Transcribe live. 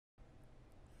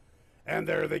And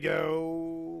there they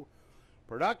go.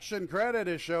 Production Credit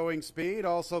is showing speed.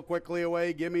 Also quickly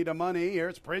away, Gimme the Money.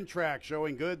 Here's Print Track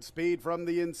showing good speed from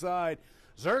the inside.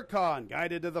 Zircon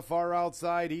guided to the far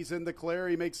outside. He's in the clear.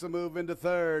 He makes a move into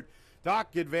third.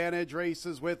 Doc Advantage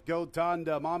races with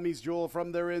Gotonda. Mommy's Jewel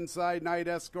from their inside. Night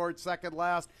Escort second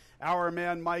last. Our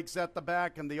man Mike's at the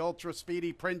back, and the ultra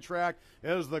speedy Print Track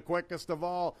is the quickest of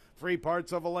all. 3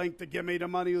 parts of a length to Gimme the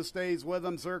Money, who stays with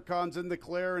him. Zircon's in the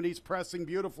clear, and he's pressing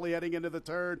beautifully heading into the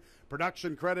turn.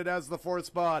 Production Credit has the 4th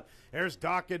spot. Here's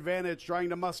Doc Advantage trying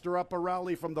to muster up a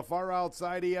rally from the far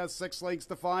outside. He has 6 lengths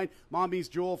to find. Mommy's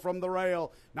Jewel from the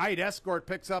rail. Night Escort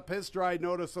picks up his stride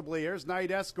noticeably. Here's Night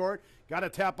Escort. Got a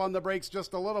tap on the brakes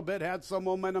just a little bit. Had some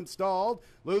momentum stalled.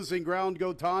 Losing ground,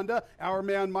 Gotonda. Our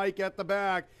man Mike at the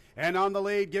back. And on the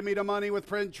lead, Gimme the Money with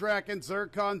Print Track and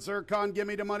Zircon. Zircon,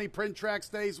 Gimme the Money. Print Track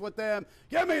stays with them.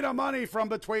 Gimme the Money from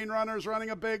between runners, running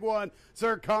a big one.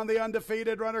 Zircon, the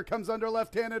undefeated runner, comes under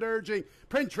left-handed urging.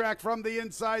 Print Track from the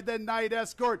inside, then Night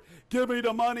Escort. Gimme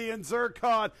the Money and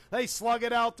Zircon. They slug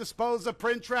it out, dispose of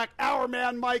Print Track. Our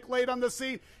man Mike late on the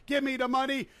scene. Gimme the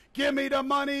Money. Gimme the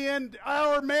Money and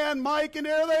our man Mike, and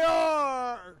here they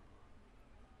are.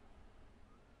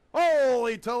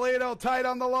 Holy Toledo, tight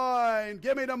on the line.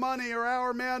 Gimme the Money or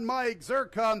our man Mike.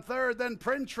 Zircon third, then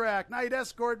Print Track. Night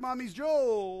Escort, Mommy's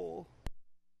Jewel.